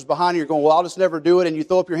 chapters behind and you're going, well, I'll just never do it. And you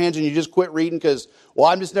throw up your hands and you just quit reading because, well,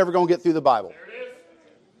 I'm just never going to get through the Bible. There it is.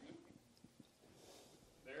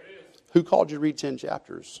 There it is. Who called you to read 10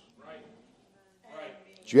 chapters?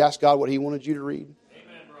 Right. Did you ask God what He wanted you to read?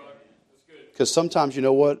 Amen, brother. That's good. Because sometimes, you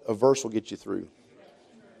know what? A verse will get you through.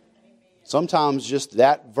 Sometimes just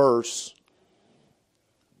that verse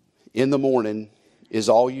in the morning is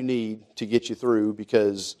all you need to get you through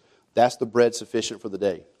because that's the bread sufficient for the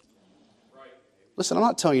day. Right. Listen, I'm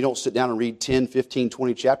not telling you don't sit down and read 10, 15,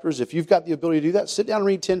 20 chapters. If you've got the ability to do that, sit down and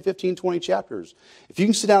read 10, 15, 20 chapters. If you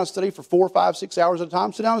can sit down and study for 4, 5, 6 hours at a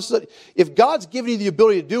time, sit down and study. If God's given you the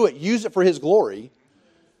ability to do it, use it for His glory.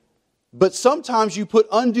 But sometimes you put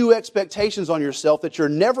undue expectations on yourself that you're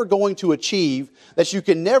never going to achieve, that you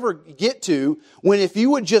can never get to, when if you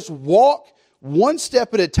would just walk one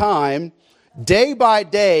step at a time, day by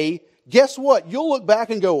day, guess what? You'll look back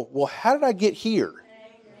and go, well, how did I get here?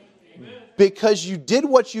 Amen. Because you did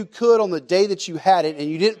what you could on the day that you had it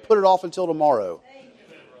and you didn't put it off until tomorrow. Amen.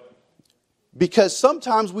 Because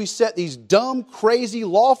sometimes we set these dumb, crazy,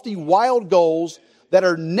 lofty, wild goals that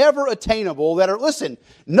are never attainable, that are, listen,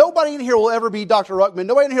 nobody in here will ever be Dr. Ruckman.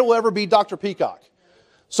 Nobody in here will ever be Dr. Peacock.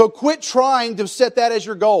 So quit trying to set that as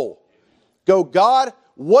your goal. Go, God,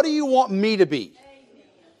 what do you want me to be?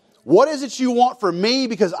 What is it you want for me?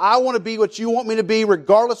 Because I want to be what you want me to be,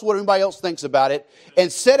 regardless of what anybody else thinks about it, and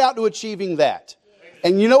set out to achieving that.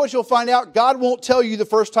 And you know what you'll find out? God won't tell you the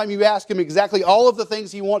first time you ask Him exactly all of the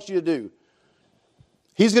things He wants you to do.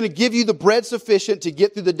 He's going to give you the bread sufficient to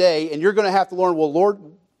get through the day, and you're going to have to learn, well, Lord,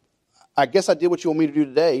 I guess I did what you want me to do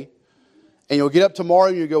today. And you'll get up tomorrow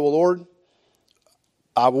and you go, well, Lord,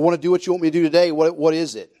 I want to do what you want me to do today. What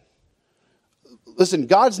is it? Listen,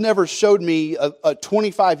 God's never showed me a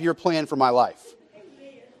 25-year plan for my life.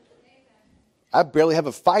 I barely have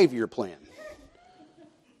a 5-year plan.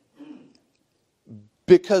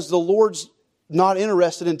 Because the Lord's not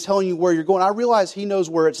interested in telling you where you're going. I realize He knows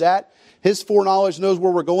where it's at. His foreknowledge knows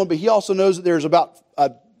where we're going, but He also knows that there's about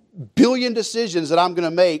 1 billion decisions that I'm going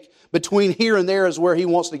to make between here and there is where He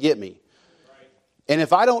wants to get me. And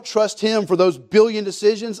if I don't trust Him for those 1 billion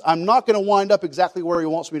decisions, I'm not going to wind up exactly where He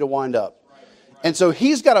wants me to wind up. And so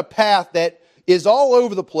He's got a path that is all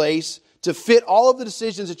over the place to fit all of the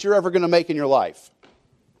decisions that you're ever going to make in your life.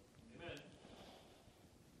 Amen.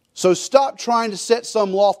 So stop trying to set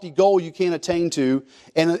some lofty goal you can't attain to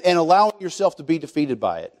and allowing yourself to be defeated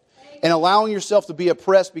by it. And allowing yourself to be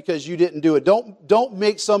oppressed because you didn't do it. Don't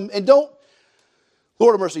make some, and don't,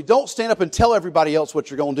 Lord of mercy, don't stand up and tell everybody else what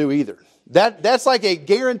you're going to do either. That's like a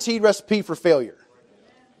guaranteed recipe for failure.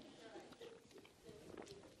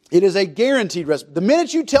 It is a guaranteed rest. The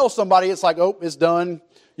minute you tell somebody, it's like, oh, it's done.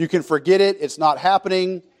 You can forget it. It's not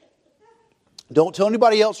happening. Don't tell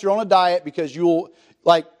anybody else you're on a diet, because you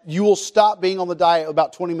will stop being on the diet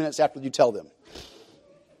about 20 minutes after you tell them.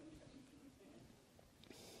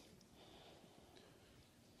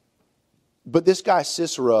 But this guy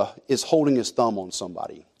Sisera is holding his thumb on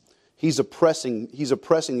somebody. He's oppressing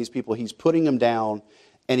these people. He's putting them down,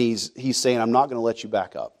 and he's saying, I'm not going to let you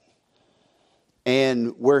back up.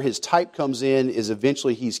 And where his type comes in is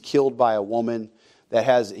eventually he's killed by a woman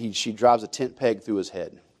she drives a tent peg through his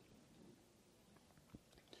head.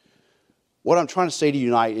 What I'm trying to say to you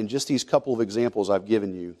tonight, in just these couple of examples I've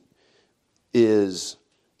given you, is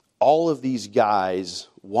all of these guys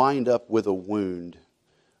wind up with a wound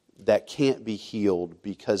that can't be healed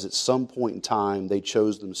because at some point in time they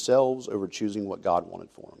chose themselves over choosing what God wanted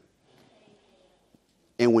for them.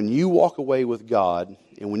 And when you walk away with God,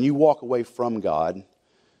 and when you walk away from God,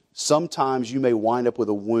 sometimes you may wind up with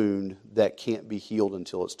a wound that can't be healed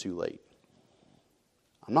until it's too late.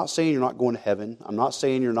 I'm not saying you're not going to heaven. I'm not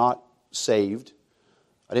saying you're not saved.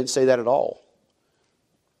 I didn't say that at all.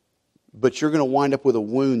 But you're going to wind up with a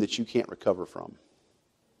wound that you can't recover from.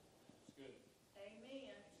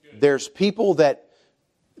 There's people that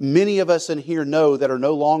many of us in here know that are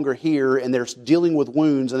no longer here, and they're dealing with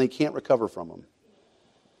wounds and they can't recover from them.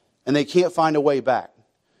 And they can't find a way back.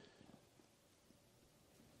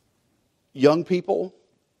 Young people,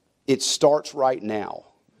 it starts right now.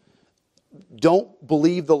 Don't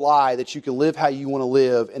believe the lie that you can live how you want to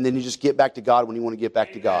live and then you just get back to God when you want to get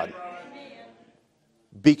back to God.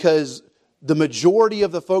 Because the majority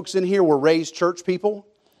of the folks in here were raised church people,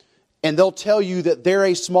 and they'll tell you that they're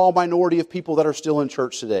a small minority of people that are still in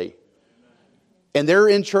church today. And they're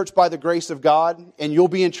in church by the grace of God, and you'll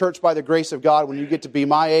be in church by the grace of God when you get to be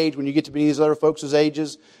my age, when you get to be these other folks'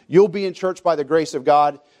 ages. You'll be in church by the grace of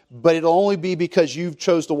God, but it'll only be because you've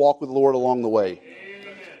chose to walk with the Lord along the way.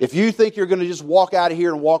 If you think you're going to just walk out of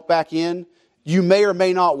here and walk back in, you may or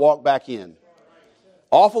may not walk back in.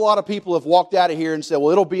 Awful lot of people have walked out of here and said,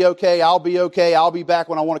 well, it'll be okay, I'll be back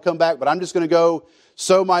when I want to come back, but I'm just going to go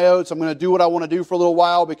sow my oats, I'm going to do what I want to do for a little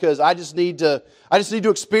while because I just need to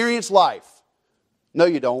experience life. No,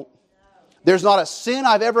 you don't. There's not a sin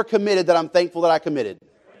I've ever committed that I'm thankful that I committed.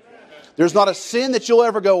 There's not a sin that you'll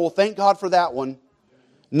ever go, well, thank God for that one.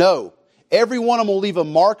 No. Every one of them will leave a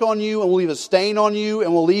mark on you and will leave a stain on you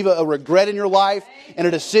and will leave a regret in your life and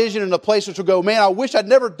a decision and a place which will go, man, I wish I'd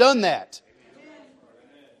never done that.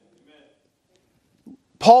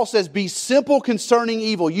 Paul says, be simple concerning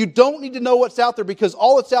evil. You don't need to know what's out there because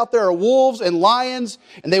all that's out there are wolves and lions,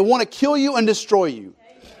 and they want to kill you and destroy you.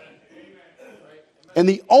 And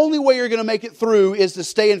the only way you're going to make it through is to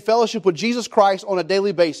stay in fellowship with Jesus Christ on a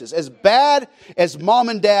daily basis. As bad as mom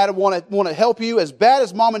and dad want to help you, as bad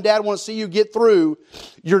as mom and dad want to see you get through,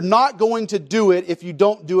 you're not going to do it if you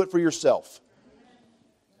don't do it for yourself.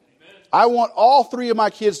 I want all three of my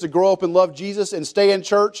kids to grow up and love Jesus and stay in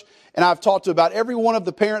church. And I've talked to about every one of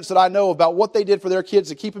the parents that I know about what they did for their kids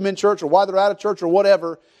to keep them in church or why they're out of church or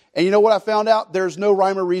whatever. And you know what I found out? There's no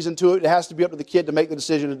rhyme or reason to it. It has to be up to the kid to make the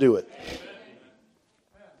decision to do it.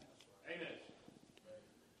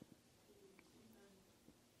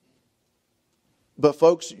 But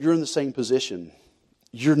folks, you're in the same position.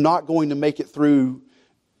 You're not going to make it through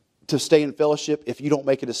to stay in fellowship if you don't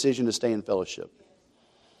make a decision to stay in fellowship.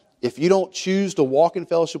 If you don't choose to walk in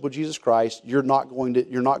fellowship with Jesus Christ, you're not going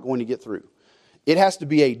to get through. It has to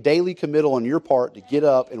be a daily committal on your part to get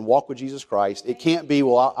up and walk with Jesus Christ. It can't be,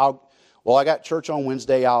 well, I got church on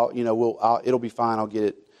Wednesday, it'll be fine, I'll get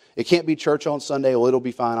it. It can't be church on Sunday, well, it'll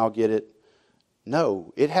be fine, I'll get it.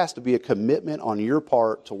 No, it has to be a commitment on your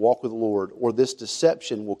part to walk with the Lord, or this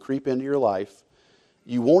deception will creep into your life.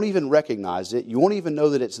 You won't even recognize it. You won't even know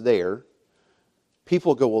that it's there.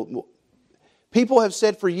 People go, well, people have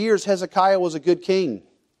said for years Hezekiah was a good king.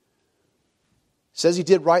 Says he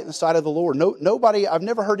did right in the sight of the Lord. Nobody, I've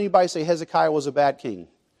never heard anybody say Hezekiah was a bad king.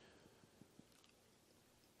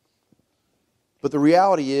 But the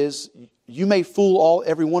reality is, you may fool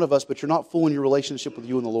every one of us, but you're not fooling your relationship with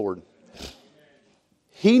you and the Lord.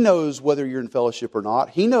 He knows whether you're in fellowship or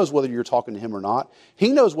not. He knows whether you're talking to Him or not.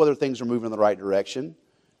 He knows whether things are moving in the right direction.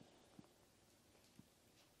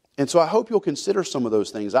 And so I hope you'll consider some of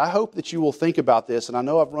those things. I hope that you will think about this. And I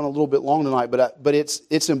know I've run a little bit long tonight, but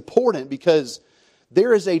it's important because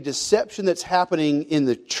there is a deception that's happening in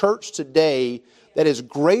the church today that is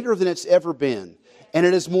greater than it's ever been. And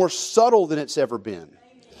it is more subtle than it's ever been.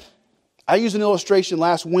 I used an illustration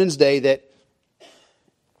last Wednesday that,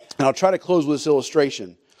 and I'll try to close with this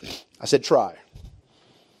illustration. I said, try.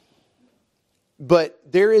 But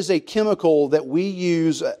there is a chemical that we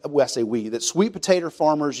use, well, I say we, that sweet potato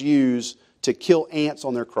farmers use to kill ants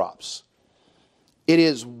on their crops. It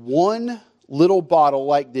is one little bottle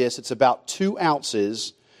like this. It's about 2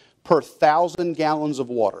 ounces per 1,000 gallons of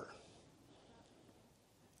water.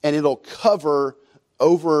 And it'll cover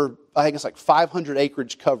over, I think it's like 500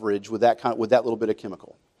 acreage coverage with that little bit of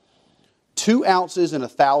chemical. 2 ounces in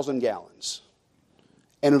 1,000 gallons.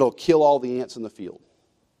 And it'll kill all the ants in the field.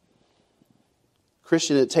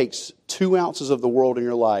 Christian, it takes 2 ounces of the world in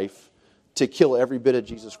your life to kill every bit of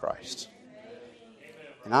Jesus Christ.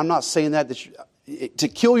 And I'm not saying that to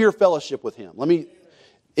kill your fellowship with Him.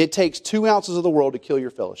 It takes 2 ounces of the world to kill your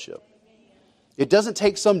fellowship. It doesn't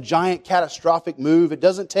take some giant catastrophic move. It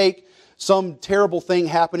doesn't take some terrible thing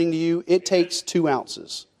happening to you. It takes 2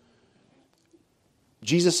 ounces.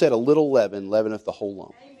 Jesus said a little leaven leaveneth the whole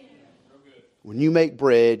lump. When you make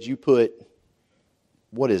bread, you put,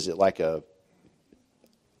 what is it, like a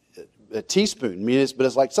teaspoon. I mean, but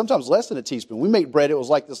it's like sometimes less than a teaspoon. We make bread, it was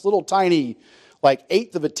like this little tiny, like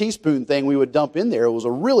 1/8 of a teaspoon thing we would dump in there. It was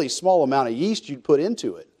a really small amount of yeast you'd put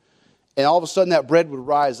into it. And all of a sudden that bread would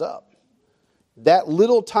rise up. That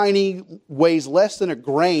little tiny weighs less than a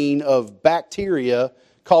grain of bacteria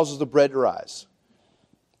causes the bread to rise.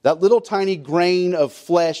 That little tiny grain of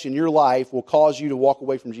flesh in your life will cause you to walk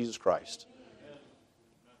away from Jesus Christ.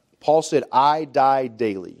 Paul said, I die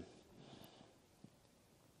daily.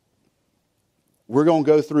 We're going to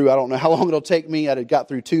go through, I don't know how long it'll take me. I got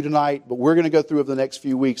through 2 tonight, but we're going to go through over the next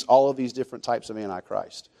few weeks all of these different types of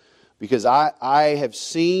Antichrist. Because I have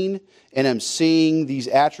seen and am seeing these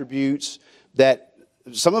attributes that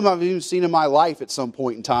some of them I've even seen in my life at some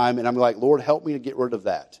point in time. And I'm like, Lord, help me to get rid of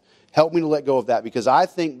that. Help me to let go of that. Because I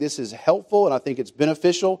think this is helpful and I think it's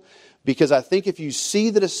beneficial. Because I think if you see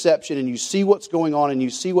the deception and you see what's going on and you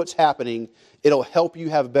see what's happening, it'll help you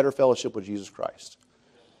have better fellowship with Jesus Christ.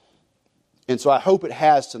 And so I hope it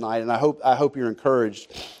has tonight, and I hope you're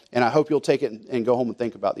encouraged, and I hope you'll take it and go home and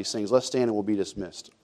think about these things. Let's stand and we'll be dismissed.